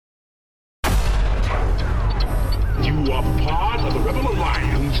part of the Rebel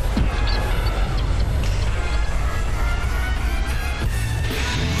Alliance.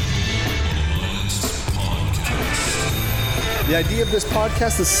 The idea of this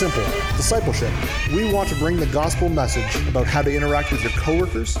podcast is simple: discipleship. We want to bring the gospel message about how to interact with your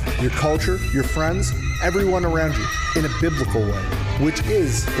coworkers, your culture, your friends, everyone around you in a biblical way, which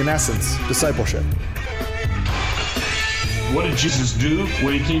is, in essence, discipleship. What did Jesus do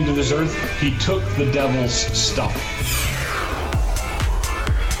when he came to this earth? He took the devil's stuff.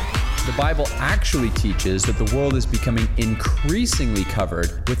 The Bible actually teaches that the world is becoming increasingly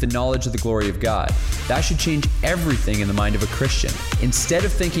covered with the knowledge of the glory of God. That should change everything in the mind of a Christian. Instead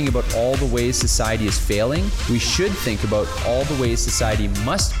of thinking about all the ways society is failing, we should think about all the ways society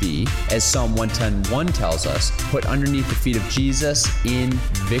must be, as Psalm 110:1 tells us, put underneath the feet of Jesus in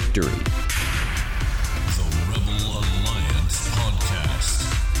victory.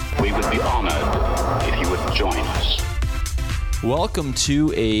 We would be honored if you would join us. Welcome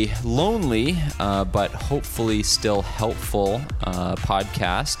to a lonely, but hopefully still helpful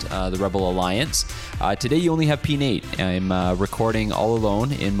podcast, the Rebel Alliance. Today you only have P. I'm recording all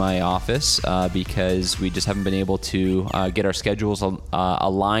alone in my office because we just haven't been able to get our schedules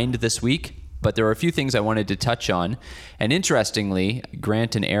aligned this week. But there are a few things I wanted to touch on. And interestingly,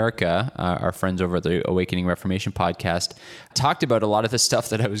 Grant and Erica, our friends over at the Awakening Reformation podcast, talked about a lot of the stuff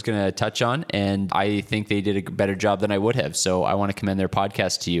that I was going to touch on. And I think they did a better job than I would have. So I want to commend their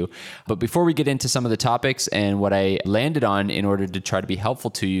podcast to you. But before we get into some of the topics and what I landed on in order to try to be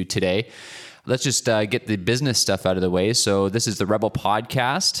helpful to you today, let's just get the business stuff out of the way. So this is the Rebel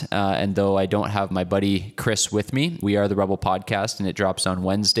Podcast, and though I don't have my buddy Chris with me, we are the Rebel Podcast, and it drops on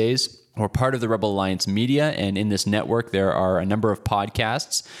Wednesdays. We're part of the Rebel Alliance Media, and in this network, there are a number of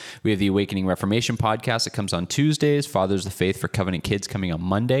podcasts. We have the Awakening Reformation podcast that comes on Tuesdays, Fathers of the Faith for Covenant Kids coming on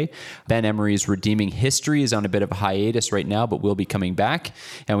Monday. Ben Emery's Redeeming History is on a bit of a hiatus right now, but will be coming back.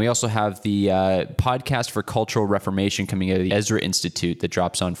 And we also have the podcast for Cultural Reformation coming out of the Ezra Institute that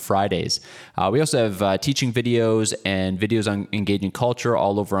drops on Fridays. We also have teaching videos and videos on engaging culture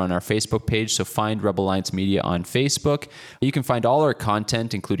all over on our Facebook page, so find Rebel Alliance Media on Facebook. You can find all our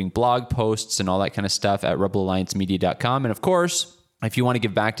content, including blog posts and all that kind of stuff at rebelalliancemedia.com. And of course, if you want to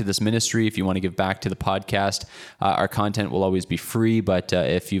give back to this ministry, if you want to give back to the podcast, our content will always be free. But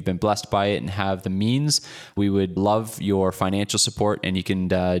if you've been blessed by it and have the means, we would love your financial support. And you can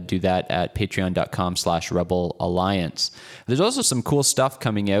do that at patreon.com/rebelalliance. There's also some cool stuff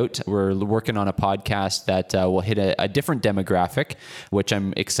coming out. We're working on a podcast that will hit a different demographic, which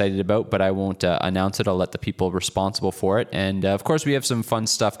I'm excited about, but I won't announce it. I'll let the people responsible for it. And of course, we have some fun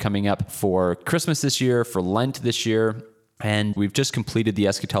stuff coming up for Christmas this year, for Lent this year. And we've just completed the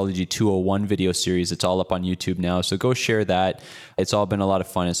Eschatology 201 video series. It's all up on YouTube now, so go share that. It's all been a lot of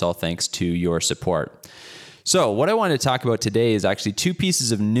fun. It's all thanks to your support. So what I want to talk about today is actually two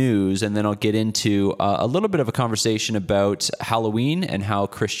pieces of news, and then I'll get into a little bit of a conversation about Halloween and how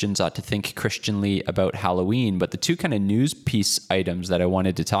Christians ought to think Christianly about Halloween. But the two kind of news piece items that I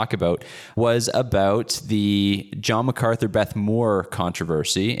wanted to talk about was about the John MacArthur, Beth Moore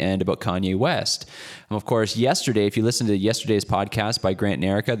controversy and about Kanye West. Of course, yesterday, if you listen to yesterday's podcast by Grant and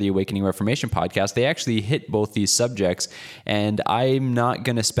Erica, the Awakening Reformation podcast, they actually hit both these subjects, and I'm not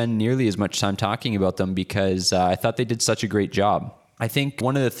going to spend nearly as much time talking about them because I thought they did such a great job. I think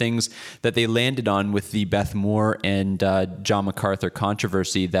one of the things that they landed on with the Beth Moore and John MacArthur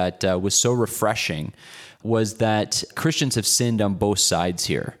controversy that was so refreshing was that Christians have sinned on both sides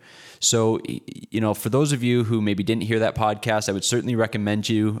here. So, for those of you who maybe didn't hear that podcast, I would certainly recommend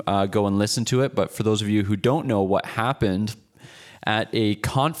you go and listen to it. But for those of you who don't know what happened, at a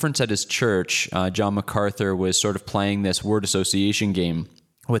conference at his church, John MacArthur was sort of playing this word association game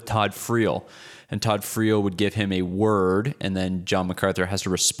with Todd Friel. And Todd Friel would give him a word, and then John MacArthur has to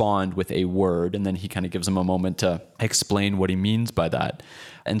respond with a word, and then he kind of gives him a moment to explain what he means by that.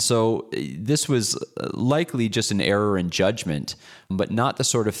 And so this was likely just an error in judgment, but not the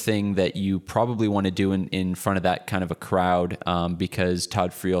sort of thing that you probably want to do in front of that kind of a crowd, because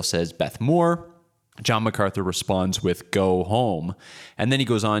Todd Friel says, Beth Moore. John MacArthur responds with "go home," and then he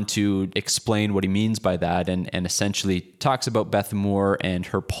goes on to explain what he means by that, and essentially talks about Beth Moore and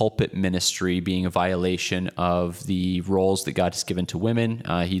her pulpit ministry being a violation of the roles that God has given to women.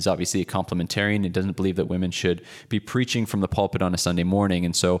 He's obviously a complementarian and doesn't believe that women should be preaching from the pulpit on a Sunday morning,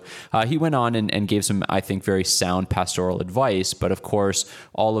 and so he went on and gave some, I think, very sound pastoral advice, but of course,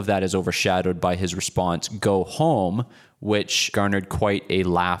 all of that is overshadowed by his response, "go home," which garnered quite a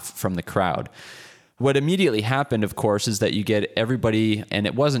laugh from the crowd. What immediately happened, of course, is that you get everybody, and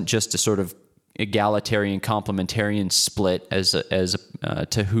it wasn't just a sort of egalitarian complementarian split as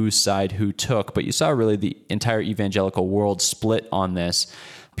to whose side who took, but you saw really the entire evangelical world split on this.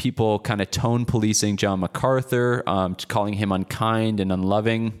 People kind of tone policing John MacArthur, calling him unkind and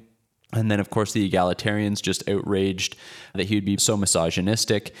unloving. And then, of course, the egalitarians just outraged that he would be so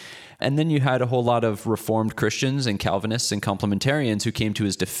misogynistic. And then you had a whole lot of Reformed Christians and Calvinists and complementarians who came to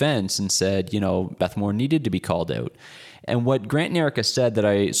his defense and said, Beth Moore needed to be called out. And what Grant and Erica said that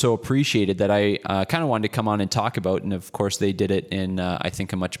I so appreciated, that I kind of wanted to come on and talk about, and of course they did it in, I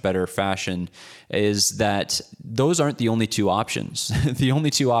think, a much better fashion, is that those aren't the only two options. The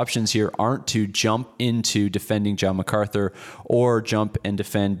only two options here aren't to jump into defending John MacArthur or jump and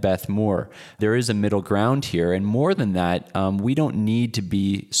defend Beth Moore. There is a middle ground here. And more than that, we don't need to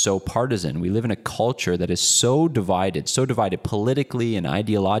be so partisan. We live in a culture that is so divided politically and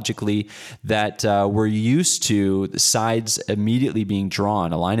ideologically, that we're used to the sides immediately being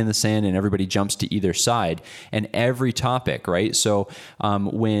drawn, a line in the sand, and everybody jumps to either side. And every topic, right? So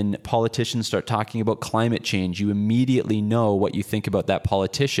when politicians start talking about climate change, you immediately know what you think about that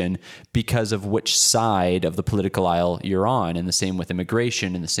politician because of which side of the political aisle you're on. And the same with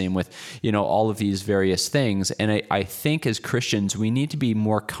immigration, and the same with, all of these various things. And I think as Christians, we need to be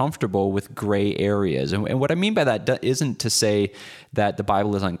more comfortable with gray areas. And what I mean by that isn't to say that the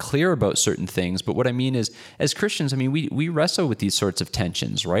Bible is unclear about certain things, but what I mean is, as Christians, we wrestle with these sorts of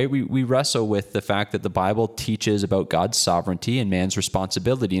tensions, right? We wrestle with the fact that the Bible teaches about God's sovereignty and man's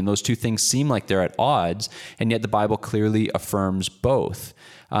responsibility, and those two things seem like they're at odds, and yet the Bible clearly affirms both.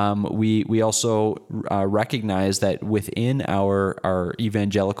 We also recognize that within our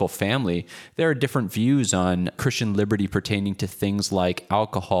evangelical family, there are different views on Christian liberty pertaining to things like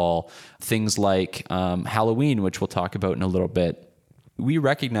alcohol, things like Halloween, which we'll talk about in a little bit. We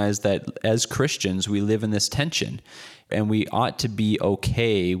recognize that as Christians, we live in this tension, and we ought to be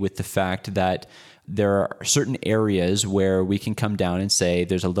okay with the fact that there are certain areas where we can come down and say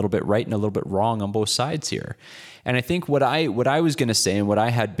there's a little bit right and a little bit wrong on both sides here. And I think what I was going to say, and what I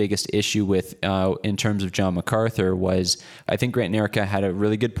had biggest issue with in terms of John MacArthur, was I think Grant and Erica had a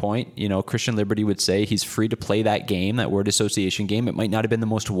really good point. Christian liberty would say he's free to play that game, that word association game. It might not have been the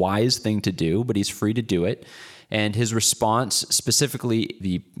most wise thing to do, but he's free to do it. And his response, specifically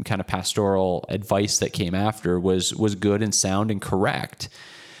the kind of pastoral advice that came after, was good and sound and correct.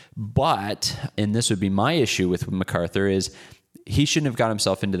 But, and this would be my issue with MacArthur, is he shouldn't have got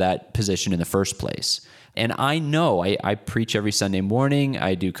himself into that position in the first place. And I know, I preach every Sunday morning,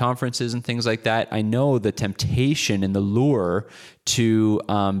 I do conferences and things like that. I know the temptation and the lure to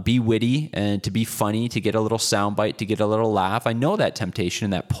be witty and to be funny, to get a little soundbite, to get a little laugh. I know that temptation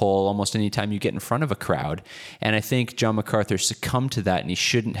and that pull almost anytime you get in front of a crowd. And I think John MacArthur succumbed to that, and he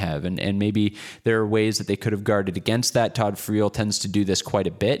shouldn't have. And maybe there are ways that they could have guarded against that. Todd Friel tends to do this quite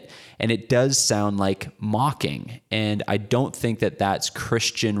a bit, and it does sound like mocking. And I don't think that that's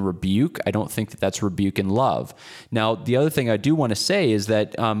Christian rebuke. I don't think that that's rebuke in love. Now, the other thing I do want to say is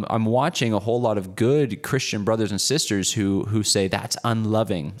that I'm watching a whole lot of good Christian brothers and sisters who say that's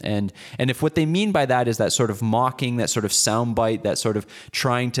unloving. And if what they mean by that is that sort of mocking, that sort of soundbite, that sort of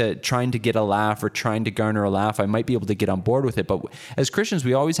trying to get a laugh or trying to garner a laugh, I might be able to get on board with it. But as Christians,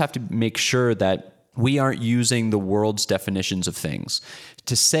 we always have to make sure that we aren't using the world's definitions of things.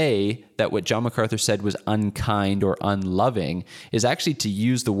 To say that what John MacArthur said was unkind or unloving is actually to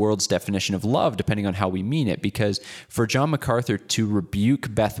use the world's definition of love, depending on how we mean it. Because for John MacArthur to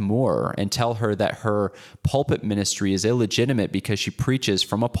rebuke Beth Moore and tell her that her pulpit ministry is illegitimate because she preaches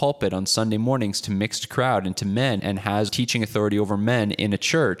from a pulpit on Sunday mornings to mixed crowd and to men and has teaching authority over men in a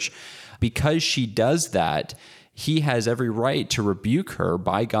church, because she does that, he has every right to rebuke her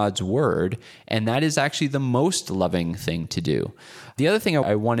by God's word, and that is actually the most loving thing to do. The other thing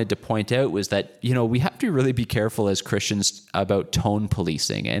I wanted to point out was that, we have to really be careful as Christians about tone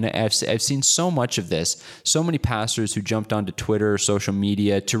policing. And I've seen so much of this, so many pastors who jumped onto Twitter or social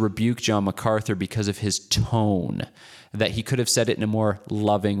media to rebuke John MacArthur because of his tone, that he could have said it in a more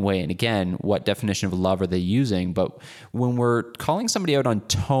loving way. And again, what definition of love are they using? But when we're calling somebody out on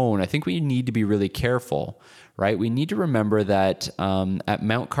tone, I think we need to be really careful. Right? We need to remember that at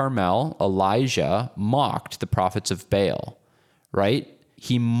Mount Carmel, Elijah mocked the prophets of Baal, right?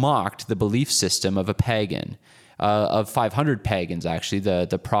 He mocked the belief system of a pagan, of 500 pagans, actually,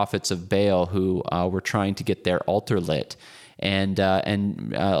 the prophets of Baal who were trying to get their altar lit. And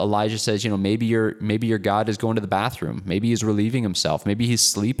Elijah says, maybe your God is going to the bathroom. Maybe he's relieving himself. Maybe he's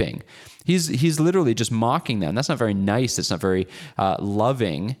sleeping. He's literally just mocking them. That's not very nice. That's not very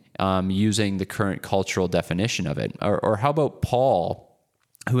loving, using the current cultural definition of it. Or how about Paul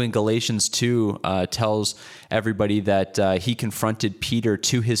who in Galatians 2 tells everybody that he confronted Peter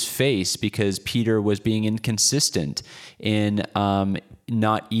to his face because Peter was being inconsistent in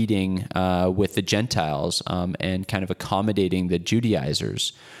not eating with the Gentiles and kind of accommodating the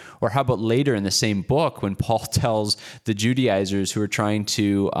Judaizers. Or how about later in the same book when Paul tells the Judaizers who are trying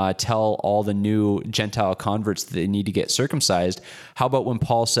to tell all the new Gentile converts that they need to get circumcised, how about when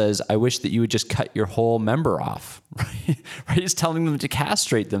Paul says, I wish that you would just cut your whole member off, right? He's telling them to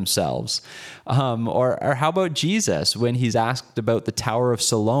castrate themselves. Or how about Jesus when he's asked about the Tower of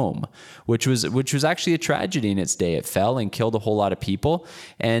Siloam, which was actually a tragedy in its day. It fell and killed a whole lot of people.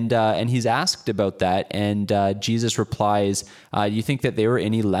 And he's asked about that. And Jesus replies, do you think that they were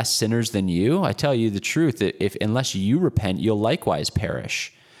any less sinners than you? I tell you the truth, that unless you repent, you'll likewise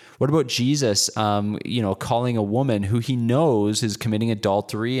perish. What about Jesus, calling a woman who he knows is committing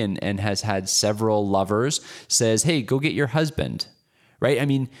adultery and has had several lovers, says, hey, go get your husband, right? I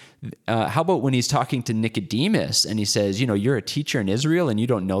mean, how about when he's talking to Nicodemus and he says, you're a teacher in Israel and you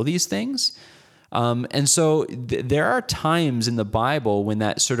don't know these things? And so there are times in the Bible when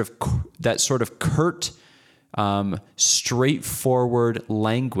that sort of curt, straightforward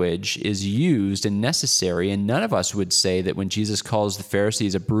language is used and necessary, and none of us would say that when Jesus calls the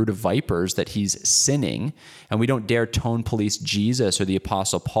Pharisees a brood of vipers that he's sinning, and we don't dare tone police Jesus or the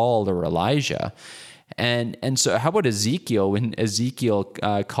Apostle Paul or Elijah. And so how about Ezekiel, when Ezekiel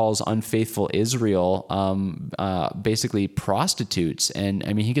calls unfaithful Israel basically prostitutes? And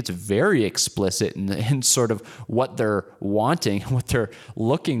I mean, he gets very explicit in sort of what they're wanting, what they're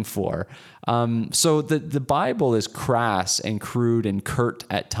looking for. So the Bible is crass and crude and curt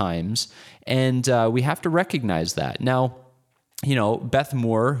at times, and we have to recognize that. Now, Beth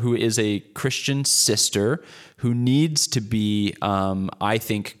Moore, who is a Christian sister who needs to be, I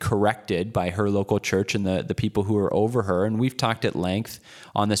think, corrected by her local church and the people who are over her. And we've talked at length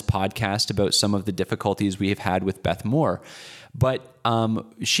on this podcast about some of the difficulties we have had with Beth Moore. But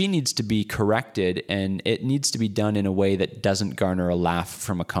she needs to be corrected, and it needs to be done in a way that doesn't garner a laugh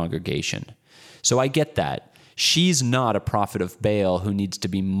from a congregation. So I get that. She's not a prophet of Baal who needs to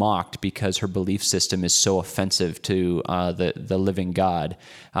be mocked because her belief system is so offensive to the living God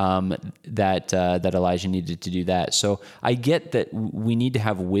that Elijah needed to do that. So I get that we need to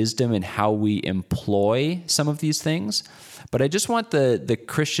have wisdom in how we employ some of these things, but I just want the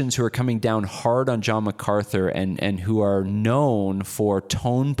Christians who are coming down hard on John MacArthur and who are known for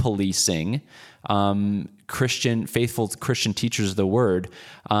tone policing faithful Christian teachers of the word,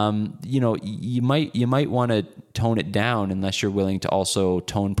 you might want to tone it down unless you're willing to also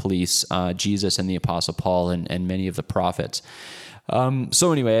tone police Jesus and the Apostle Paul and many of the prophets.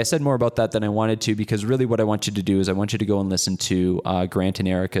 So anyway, I said more about that than I wanted to, because really what I want you to do is I want you to go and listen to Grant and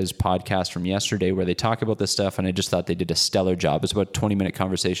Erica's podcast from yesterday where they talk about this stuff, and I just thought they did a stellar job. It's about a 20-minute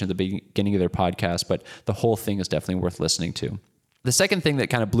conversation at the beginning of their podcast, but the whole thing is definitely worth listening to. The second thing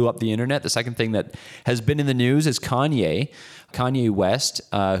that kind of blew up the internet, the second thing that has been in the news is Kanye West,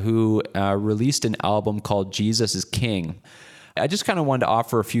 who released an album called Jesus is King. I just kind of wanted to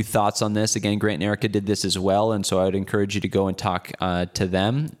offer a few thoughts on this. Again, Grant and Erica did this as well, and so I would encourage you to go and talk to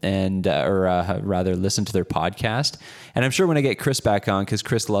them or rather listen to their podcast. And I'm sure when I get Chris back on, because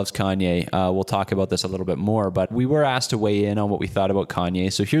Chris loves Kanye, we'll talk about this a little bit more. But we were asked to weigh in on what we thought about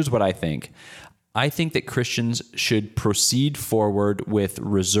Kanye, so here's what I think. I think that Christians should proceed forward with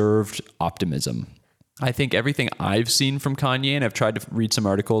reserved optimism. I think everything I've seen from Kanye, and I've tried to read some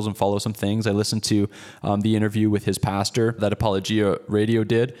articles and follow some things. I listened to the interview with his pastor that Apologia Radio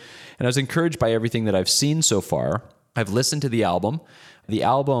did, and I was encouraged by everything that I've seen so far. I've listened to the album. The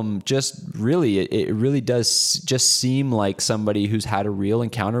album it really does just seem like somebody who's had a real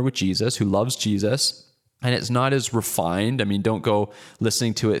encounter with Jesus, who loves Jesus. And it's not as refined. I mean, don't go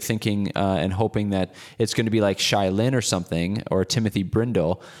listening to it thinking and hoping that it's going to be like Shai Linne or something, or Timothy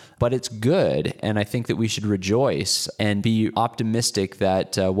Brindle, but it's good. And I think that we should rejoice and be optimistic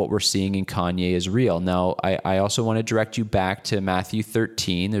that what we're seeing in Kanye is real. Now, I also want to direct you back to Matthew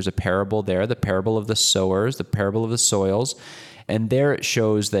 13. There's a parable there, the parable of the sowers, the parable of the soils. And there it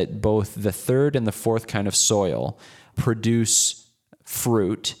shows that both the third and the fourth kind of soil produce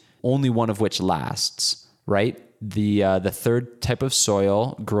fruit, only one of which lasts. Right? The third type of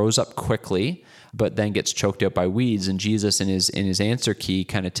soil grows up quickly, but then gets choked out by weeds. And Jesus, in his answer key,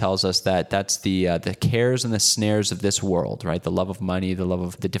 kind of tells us that that's the cares and the snares of this world, right? The love of money, the love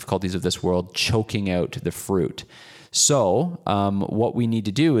of the difficulties of this world, choking out the fruit. So what we need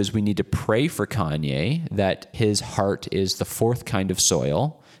to do is we need to pray for Kanye that his heart is the fourth kind of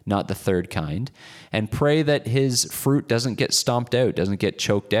soil, not the third kind, and pray that his fruit doesn't get stomped out, doesn't get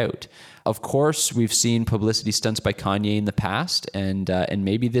choked out. Of course, we've seen publicity stunts by Kanye in the past, and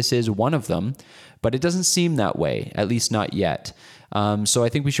maybe this is one of them, but it doesn't seem that way, at least not yet. So I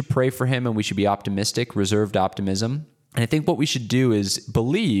think we should pray for him, and we should be optimistic, reserved optimism. And I think what we should do is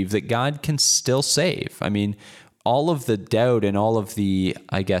believe that God can still save. I mean, all of the doubt and all of the,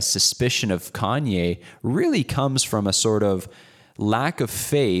 I guess, suspicion of Kanye really comes from a sort of lack of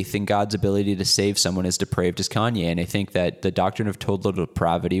faith in God's ability to save someone as depraved as Kanye. And I think that the doctrine of total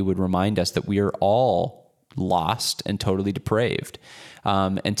depravity would remind us that we are all lost and totally depraved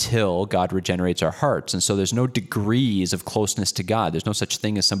until God regenerates our hearts. And so there's no degrees of closeness to God. There's no such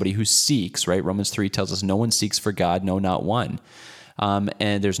thing as somebody who seeks, right? Romans 3 tells us no one seeks for God, no, not one.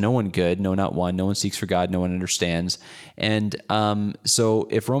 And there's no one good, no, not one. No one seeks for God, no one understands. And so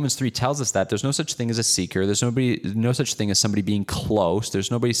if Romans 3 tells us that, there's no such thing as a seeker. There's no such thing as somebody being close. There's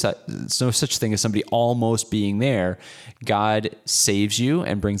no such thing as somebody almost being there. God saves you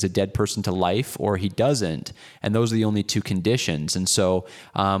and brings a dead person to life, or he doesn't. And those are the only two conditions. And so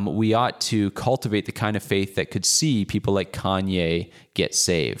we ought to cultivate the kind of faith that could see people like Kanye get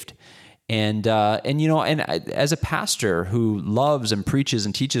saved. And as a pastor who loves and preaches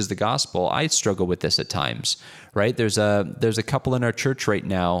and teaches the gospel, I struggle with this at times, right? There's a couple in our church right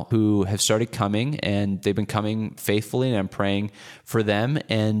now who have started coming, and they've been coming faithfully, and I'm praying for them.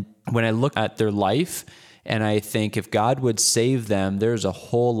 And when I look at their life and I think if God would save them, there's a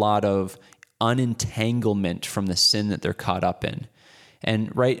whole lot of unentanglement from the sin that they're caught up in.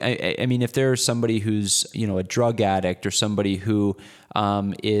 And right, I mean, if there's somebody who's, a drug addict, or somebody who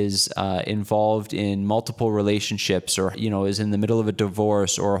is involved in multiple relationships, or, is in the middle of a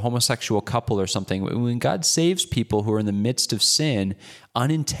divorce, or a homosexual couple or something, when God saves people who are in the midst of sin,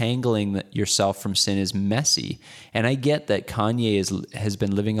 unentangling yourself from sin is messy. And I get that Kanye has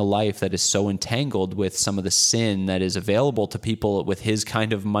been living a life that is so entangled with some of the sin that is available to people with his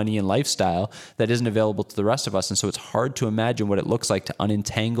kind of money and lifestyle that isn't available to the rest of us. And so it's hard to imagine what it looks like to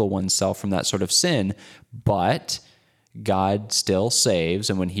unentangle oneself from that sort of sin. But God still saves,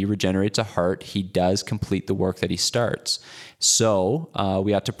 and when he regenerates a heart, he does complete the work that he starts. So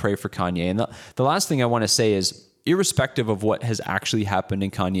we ought to pray for Kanye. And the last thing I want to say is, irrespective of what has actually happened in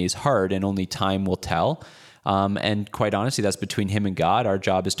Kanye's heart, and only time will tell, and quite honestly, that's between him and God. Our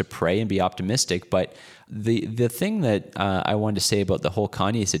job is to pray and be optimistic. But the thing that I wanted to say about the whole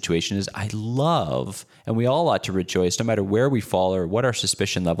Kanye situation is I love, and we all ought to rejoice, no matter where we fall or what our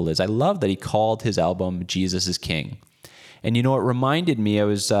suspicion level is, I love that he called his album Jesus is King. And it reminded me, I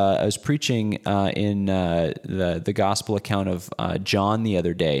was preaching in the gospel account of John the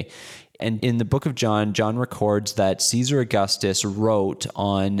other day. And in the book of John, John records that Caesar Augustus wrote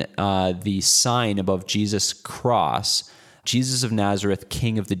on the sign above Jesus' cross, Jesus of Nazareth,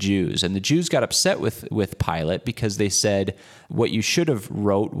 King of the Jews. And the Jews got upset with Pilate because they said, what you should have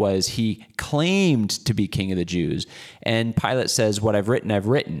wrote was he claimed to be King of the Jews. And Pilate says, what I've written, I've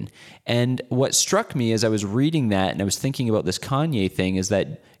written. And what struck me as I was reading that and I was thinking about this Kanye thing is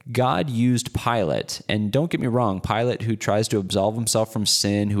that God used Pilate, and don't get me wrong, Pilate who tries to absolve himself from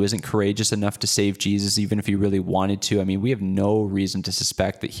sin, who isn't courageous enough to save Jesus even if he really wanted to. I mean, we have no reason to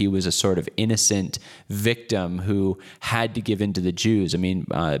suspect that he was a sort of innocent victim who had to give in to the Jews. I mean,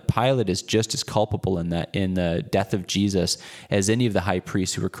 Pilate is just as culpable in the death of Jesus as any of the high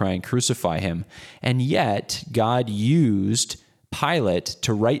priests who were crying, crucify him. And yet, God used Pilate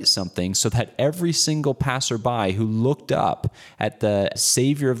to write something so that every single passerby who looked up at the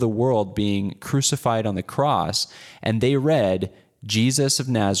Savior of the world being crucified on the cross, and they read, Jesus of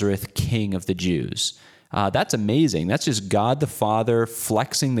Nazareth, King of the Jews. That's amazing. That's just God the Father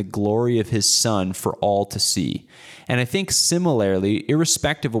flexing the glory of his Son for all to see. And I think similarly,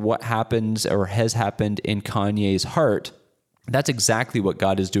 irrespective of what happens or has happened in Kanye's heart, that's exactly what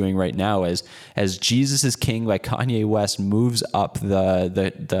God is doing right now as Jesus is King by Kanye West moves up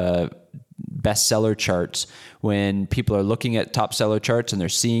the bestseller charts. When people are looking at top seller charts and they're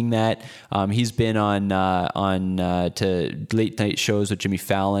seeing that, he's been on to late night shows with Jimmy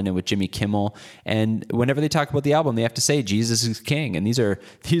Fallon and with Jimmy Kimmel, and whenever they talk about the album, they have to say Jesus is King. And these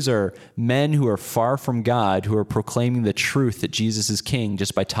are men who are far from God, who are proclaiming the truth that Jesus is King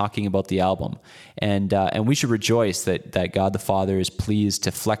just by talking about the album. And we should rejoice that God the Father is pleased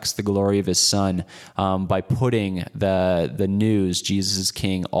to flex the glory of his Son by putting the news Jesus is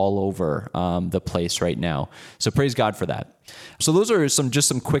King all over the place right now. So praise God for that. So those are some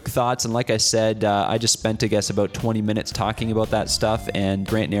quick thoughts. And like I said, I just spent, I guess, about 20 minutes talking about that stuff. And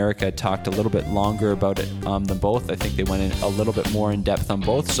Grant and Erica talked a little bit longer about it than both. I think they went in a little bit more in depth on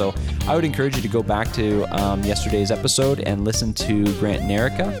both. So I would encourage you to go back to yesterday's episode and listen to Grant and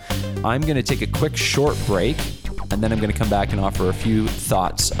Erica. I'm going to take a quick short break, and then I'm going to come back and offer a few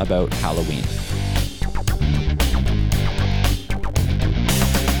thoughts about Halloween.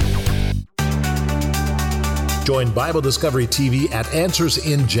 Join Bible Discovery TV at Answers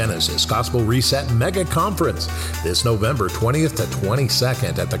in Genesis Gospel Reset Mega Conference this November 20th to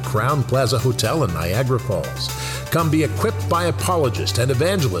 22nd at the Crowne Plaza Hotel in Niagara Falls. Come be equipped by apologist and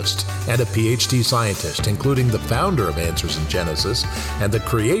evangelist and a PhD scientist, including the founder of Answers in Genesis and the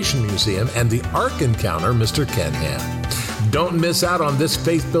Creation Museum and the Ark Encounter, Mr. Ken Ham. Don't miss out on this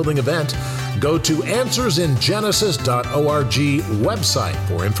faith-building event. Go to answersingenesis.org website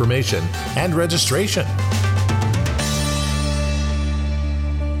for information and registration.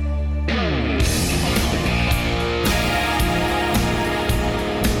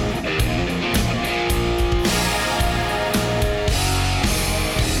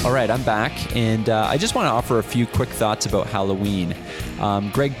 All right, I'm back, and I just want to offer a few quick thoughts about Halloween.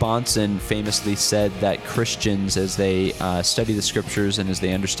 Greg Bahnsen famously said that Christians, as they study the scriptures and as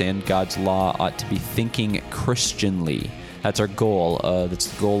they understand God's law, ought to be thinking Christianly. That's our goal. That's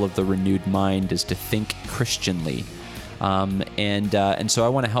the goal of the renewed mind, is to think Christianly. And so I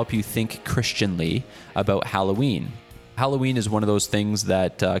want to help you think Christianly about Halloween. Halloween is one of those things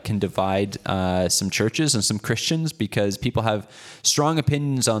that can divide some churches and some Christians, because people have strong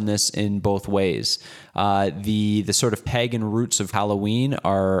opinions on this in both ways. The sort of pagan roots of Halloween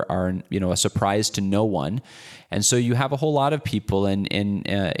are a surprise to no one. And so you have a whole lot of people, and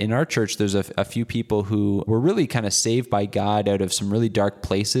in our church, there's a few people who were really kind of saved by God out of some really dark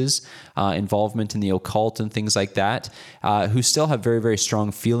places, involvement in the occult and things like that, who still have very, very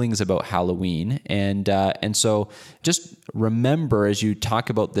strong feelings about Halloween. And so just remember, as you talk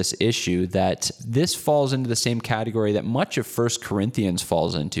about this issue, that this falls into the same category that much of 1 Corinthians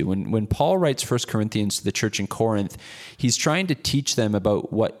falls into. When Paul writes 1 Corinthians to the church in Corinth, he's trying to teach them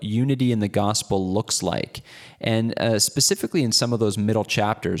about what unity in the gospel looks like. And specifically in some of those middle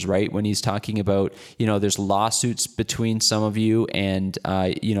chapters, right, when he's talking about, there's lawsuits between some of you, and,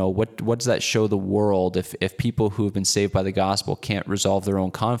 what does that show the world if people who have been saved by the gospel can't resolve their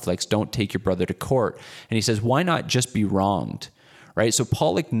own conflicts? Don't take your brother to court. And he says, why not just be wronged? Right? So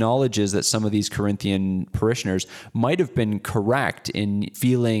Paul acknowledges that some of these Corinthian parishioners might have been correct in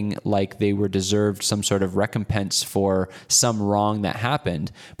feeling like they were deserved some sort of recompense for some wrong that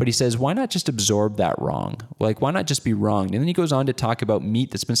happened. But he says, why not just absorb that wrong? Like, why not just be wronged? And then he goes on to talk about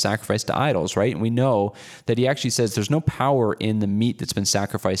meat that's been sacrificed to idols, right? And we know that he actually says there's no power in the meat that's been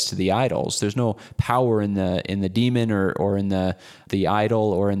sacrificed to the idols. There's no power in the demon or in the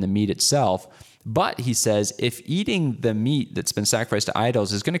idol or in the meat itself. But he says, if eating the meat that's been sacrificed to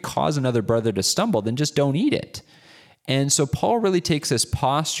idols is going to cause another brother to stumble, then just don't eat it. And so Paul really takes this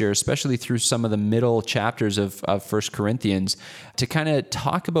posture, especially through some of the middle chapters of 1 Corinthians, to kind of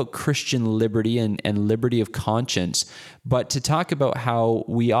talk about Christian liberty and liberty of conscience, but to talk about how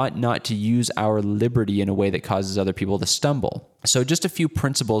we ought not to use our liberty in a way that causes other people to stumble. So just a few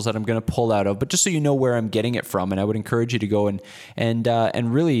principles that I'm going to pull out of, but just so you know where I'm getting it from, and I would encourage you to go and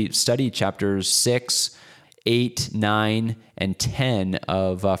really study chapters 6, 8, 9, and 10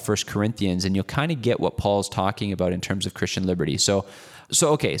 of 1 Corinthians, and you'll kind of get what Paul's talking about in terms of Christian liberty. So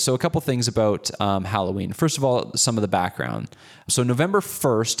a couple things about Halloween. First of all, some of the background. So November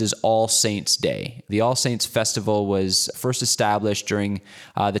 1st is All Saints' Day. The All Saints Festival was first established during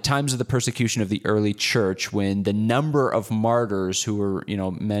the times of the persecution of the early church, when the number of martyrs who were,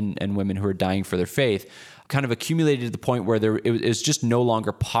 men and women who were dying for their faith, kind of accumulated to the point where it was just no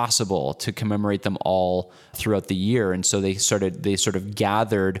longer possible to commemorate them all throughout the year. And so they sort of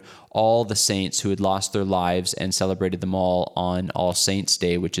gathered all the saints who had lost their lives and celebrated them all on All Saints'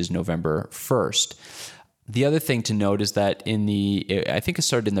 Day, which is November 1st. The other thing to note is that I think it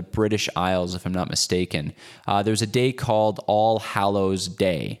started in the British Isles, if I'm not mistaken, there's a day called All Hallows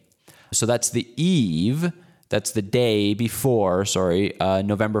Day. So that's the eve. That's the day before,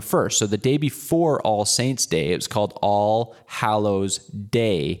 November 1st. So the day before All Saints' Day, it was called All Hallows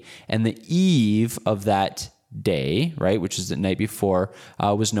Day. And the eve of that day, right, which is the night before,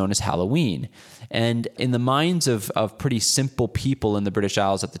 was known as Halloween. And in the minds of pretty simple people in the British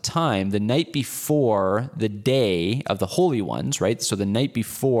Isles at the time, the night before the day of the Holy Ones, right, so the night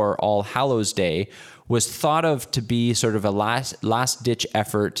before All Hallows Day, was thought of to be sort of a last-ditch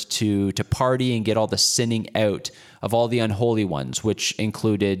effort to party and get all the sinning out of all the unholy ones, which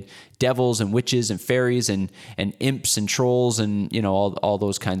included devils and witches and fairies and imps and trolls and, all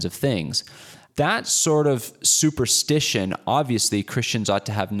those kinds of things. That sort of superstition, obviously, Christians ought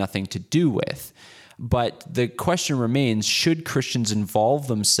to have nothing to do with. But the question remains, should Christians involve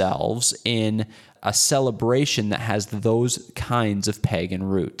themselves in a celebration that has those kinds of pagan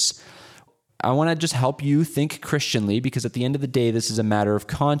roots? I want to just help you think Christianly, because at the end of the day, this is a matter of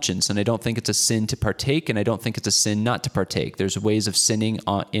conscience, and I don't think it's a sin to partake, and I don't think it's a sin not to partake. There's ways of sinning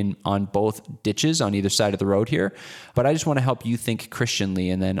on both ditches on either side of the road here, but I just want to help you think Christianly,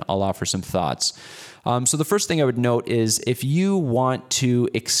 and then I'll offer some thoughts. So the first thing I would note is if you want to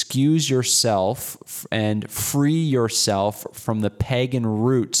excuse yourself and free yourself from the pagan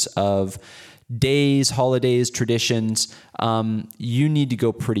roots of days, holidays, traditions, you need to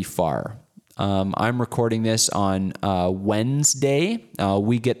go pretty far. I'm recording this on Wednesday.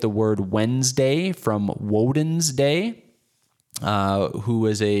 We get the word Wednesday from Woden's Day, who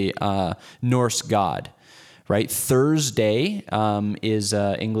was a Norse god, right? Thursday is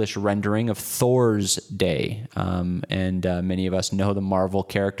English rendering of Thor's Day, and many of us know the Marvel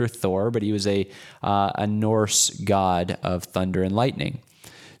character Thor, but he was a Norse god of thunder and lightning.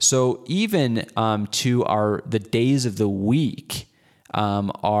 So even to the days of the week,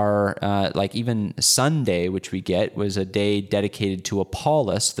 like even Sunday, which we get, was a day dedicated to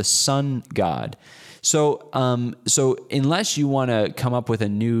Apollos, the sun god. So unless you want to come up with a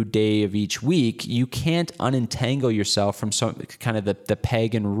new day of each week, you can't unentangle yourself from some kind of the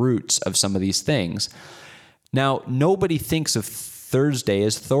pagan roots of some of these things. Now, nobody thinks of Thursday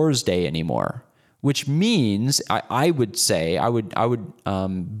as Thor's Day anymore, which means I would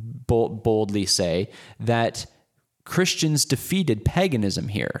boldly say that Christians defeated paganism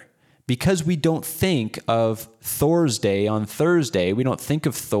here. Because we don't think of Thor's Day on Thursday, we don't think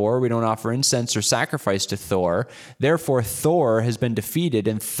of Thor, we don't offer incense or sacrifice to Thor, therefore Thor has been defeated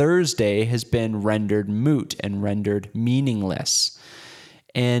and Thursday has been rendered moot and rendered meaningless.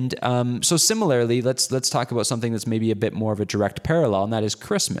 And so similarly, let's talk about something that's maybe a bit more of a direct parallel, and that is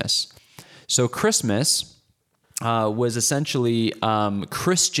Christmas. So Christmas was essentially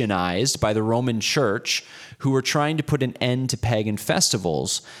Christianized by the Roman Church, who were trying to put an end to pagan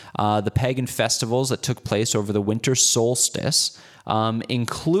festivals. The pagan festivals that took place over the winter solstice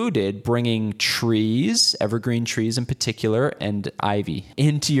included bringing trees, evergreen trees in particular, and ivy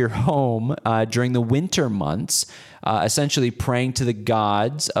into your home during the winter months, essentially praying to the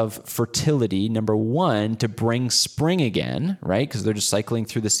gods of fertility, number one, to bring spring again, right? Because they're just cycling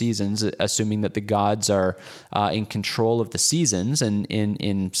through the seasons, assuming that the gods are in control of the seasons, and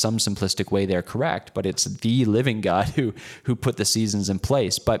in some simplistic way they're correct, but it's the living God who put the seasons in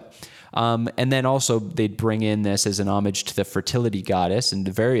place. But and then also they'd bring in this as an homage to the fertility goddess and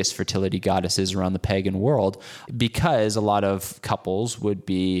the various fertility goddesses around the pagan world, because a lot of couples would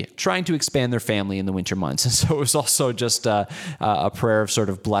be trying to expand their family in the winter months. And so it was also just a prayer of sort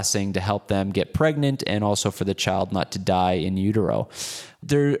of blessing to help them get pregnant and also for the child not to die in utero.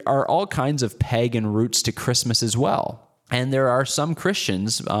 There are all kinds of pagan roots to Christmas as well. And there are some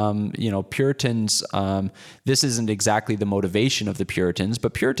Christians, Puritans, this isn't exactly the motivation of the Puritans,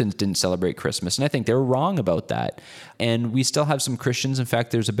 but Puritans didn't celebrate Christmas. And I think they're wrong about that. And we still have some Christians. In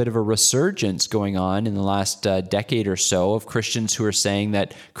fact, there's a bit of a resurgence going on in the last decade or so of Christians who are saying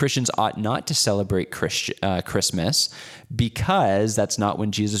that Christians ought not to celebrate Christmas because that's not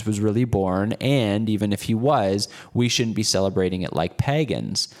when Jesus was really born. And even if he was, we shouldn't be celebrating it like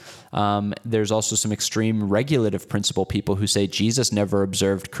pagans. There's also some extreme regulative principle people who say Jesus never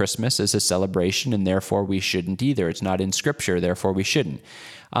observed Christmas as a celebration and therefore we shouldn't either. It's not in Scripture, therefore we shouldn't.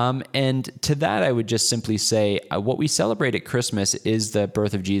 And to that, I would just simply say what we celebrate at Christmas is the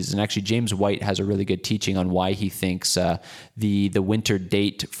birth of Jesus. And actually, James White has a really good teaching on why he thinks the winter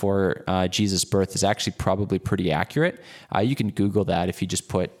date for Jesus' birth is actually probably pretty accurate. You can Google that if you just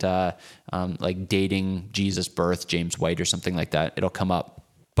put like dating Jesus' birth, James White or something like that. It'll come up.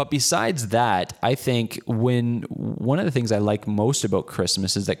 But besides that, I think one of the things I like most about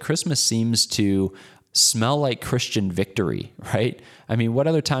Christmas is that Christmas seems to smell like Christian victory, right? I mean, what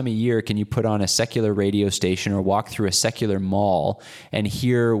other time of year can you put on a secular radio station or walk through a secular mall and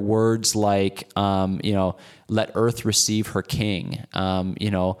hear words like, let earth receive her king,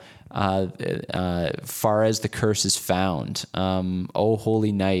 far as the curse is found, O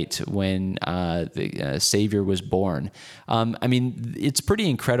Holy Night, when the Savior was born. I mean, it's pretty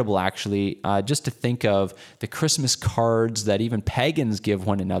incredible, actually, just to think of the Christmas cards that even pagans give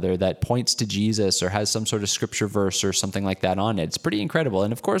one another that points to Jesus or has some sort of scripture verse or something like that on it. It's pretty incredible.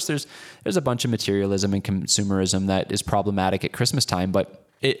 And of course, there's a bunch of materialism and consumerism that is problematic at Christmas time, but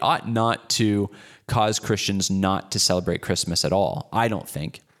it ought not to cause Christians not to celebrate Christmas at all, I don't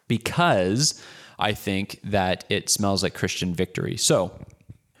think, because I think that it smells like Christian victory. So,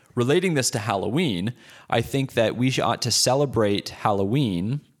 relating this to Halloween, I think that we ought to celebrate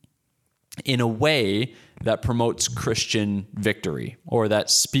Halloween in a way that promotes Christian victory, or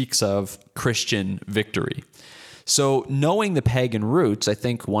that speaks of Christian victory. So, knowing the pagan roots, I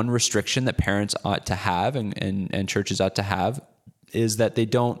think one restriction that parents ought to have and churches ought to have is that they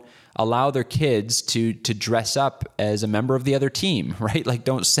don't allow their kids to dress up as a member of the other team, right? Like,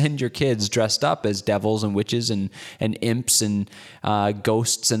 don't send your kids dressed up as devils and witches and imps and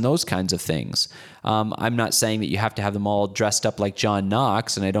ghosts and those kinds of things. I'm not saying that you have to have them all dressed up like John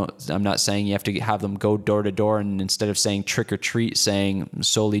Knox, and I'm not saying you have to have them go door to door and instead of saying trick or treat, saying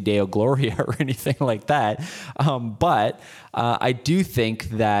Soli Deo Gloria or anything like that. But I do think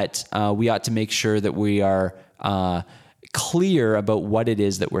that we ought to make sure that we are clear about what it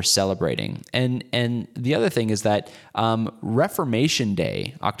is that we're celebrating. And the other thing is that Reformation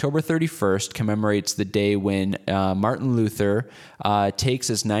Day, October 31st, commemorates the day when Martin Luther takes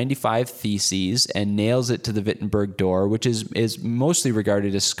his 95 Theses and nails it to the Wittenberg door, which is mostly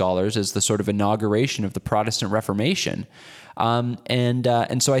regarded as scholars as the sort of inauguration of the Protestant Reformation.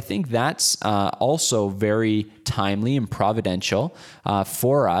 And so I think that's also very timely and providential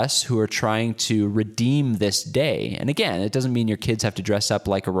for us who are trying to redeem this day. And again, it doesn't mean your kids have to dress up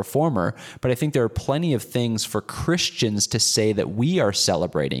like a reformer, but I think there are plenty of things for Christians to say that we are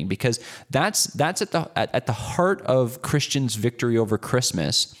celebrating, because that's at the heart of Christians' victory over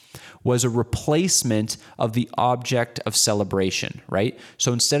Christmas was a replacement of the object of celebration, right?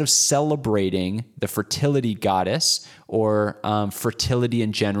 So instead of celebrating the fertility goddess or fertility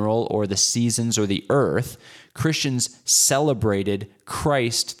in general or the seasons or the earth, Christians celebrated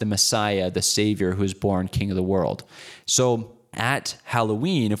Christ, the Messiah, the Savior who is born King of the world. So at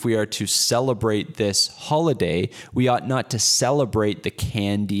Halloween, if we are to celebrate this holiday, we ought not to celebrate the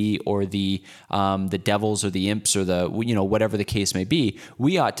candy or the devils or the imps or the whatever the case may be.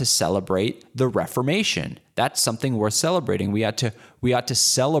 We ought to celebrate the Reformation. That's something worth celebrating. We ought to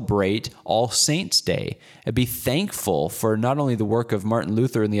celebrate All Saints' Day and be thankful for not only the work of Martin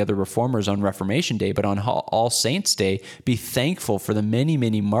Luther and the other reformers on Reformation Day, but on All Saints' Day, be thankful for the many,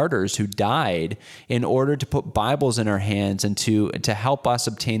 many martyrs who died in order to put Bibles in our hands and to help us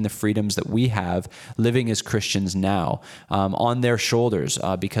obtain the freedoms that we have living as Christians now on their shoulders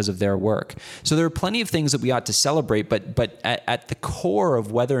because of their work. So there are plenty of things that we ought to celebrate, but at the core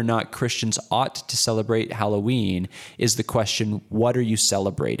of whether or not Christians ought to celebrate Halloween is the question, what are you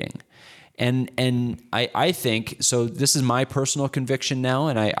celebrating? And I think, so this is my personal conviction now,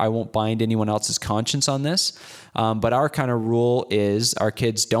 and I won't bind anyone else's conscience on this, but our kind of rule is our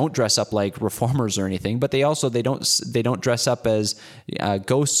kids don't dress up like reformers or anything, but they don't dress up as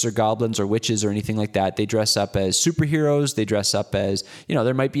ghosts or goblins or witches or anything like that. They dress up as superheroes. They dress up as,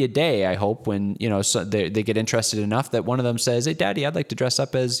 there might be a day, I hope, when, so they get interested enough that one of them says, "Hey, Daddy, I'd like to dress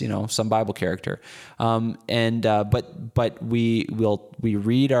up as, some Bible character." But we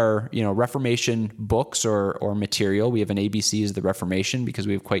read our, Reformation books or material. We have an ABCs of the Reformation because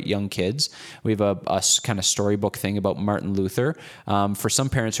we have quite young kids. We have a kind of storybook thing about Martin Luther. For some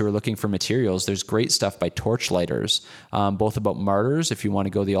parents who are looking for materials, there's great stuff by Torchlighters, both about martyrs, if you want to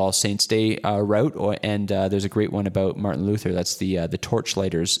go the All Saints Day route, and there's a great one about Martin Luther. That's the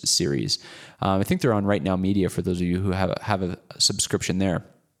Torchlighters series. I think they're on Right Now Media for those of you who have a subscription there.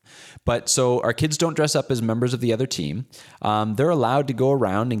 But so our kids don't dress up as members of the other team. They're allowed to go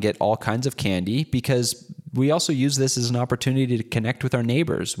around and get all kinds of candy because we also use this as an opportunity to connect with our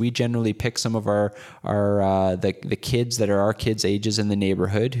neighbors. We generally pick some of the kids that are our kids' ages in the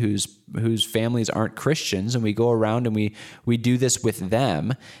neighborhood whose families aren't Christians, and we go around and we do this with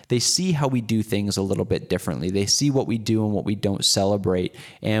them. They see how we do things a little bit differently. They see what we do and what we don't celebrate,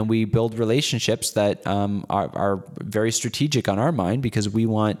 and we build relationships that are very strategic on our mind because we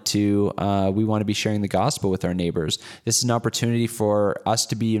want to be sharing the gospel with our neighbors. This is an opportunity for us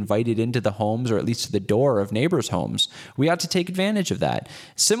to be invited into the homes, or at least to the door of neighbors' homes. We ought to take advantage of that.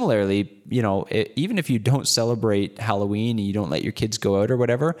 Similarly, even if you don't celebrate Halloween and you don't let your kids go out or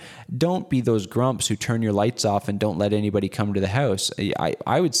whatever, don't be those grumps who turn your lights off and don't let anybody come to the house.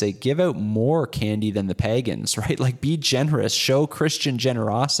 I would say give out more candy than the pagans, right? Like, be generous, show Christian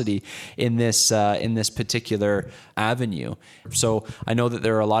generosity in this particular avenue. So I know that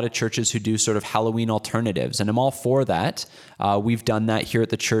there are a lot of churches who do sort of Halloween alternatives, and I'm all for that. We've done that here at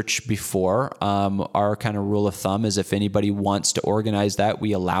the church before. Our kind of rule of thumb is if anybody wants to organize that,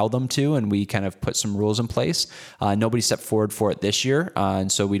 we allow them to, and we kind of put some rules in place. Nobody stepped forward for it this year,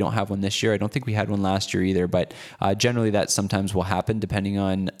 and so we don't have one this year. I don't think we had one last year either, but generally that sometimes will happen depending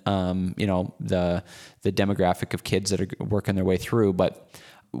on the demographic of kids that are working their way through. But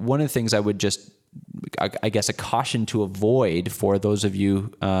one of the things I would just, I guess, a caution to avoid for those of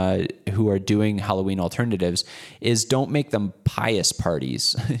you who are doing Halloween alternatives is don't make them pious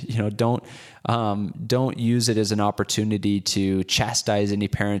parties. Don't use it as an opportunity to chastise any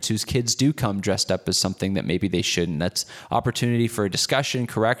parents whose kids do come dressed up as something that maybe they shouldn't. That's opportunity for a discussion,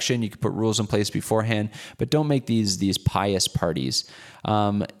 correction. You can put rules in place beforehand, but don't make these pious parties.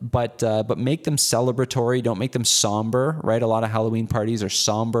 But make them celebratory. Don't make them somber, right? A lot of Halloween parties are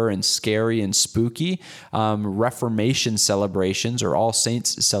somber and scary and spooky. Reformation celebrations or All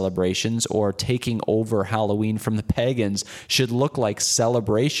Saints celebrations or taking over Halloween from the pagans should look like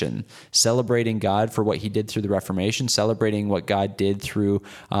celebrating God for what he did through the Reformation, celebrating what God did through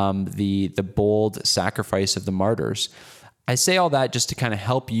the bold sacrifice of the martyrs. I say all that just to kind of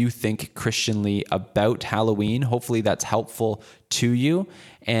help you think Christianly about Halloween. Hopefully that's helpful to you.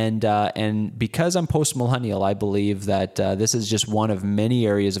 And because I'm post-millennial, I believe that this is just one of many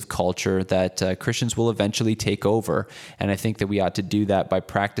areas of culture that Christians will eventually take over. And I think that we ought to do that by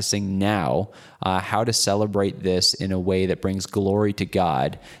practicing now how to celebrate this in a way that brings glory to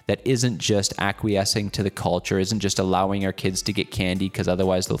God, that isn't just acquiescing to the culture, isn't just allowing our kids to get candy because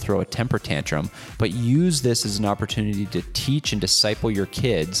otherwise they'll throw a temper tantrum, but use this as an opportunity to teach and disciple your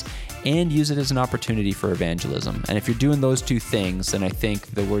kids and use it as an opportunity for evangelism. And if you're doing those two things, then I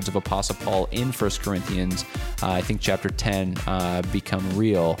think the words of Apostle Paul in 1 Corinthians, I think chapter 10, become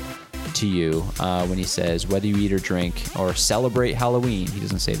real to you when he says, whether you eat or drink or celebrate Halloween, he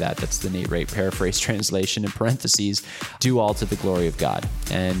doesn't say that, that's the Nate Wright paraphrase translation in parentheses, do all to the glory of God.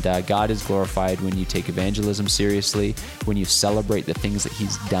 And God is glorified when you take evangelism seriously, when you celebrate the things that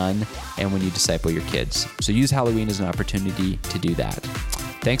he's done, and when you disciple your kids. So use Halloween as an opportunity to do that.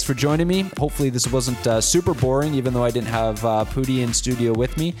 Thanks for joining me. Hopefully this wasn't super boring, even though I didn't have Pooty in studio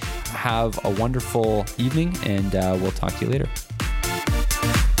with me. Have a wonderful evening, and we'll talk to you later.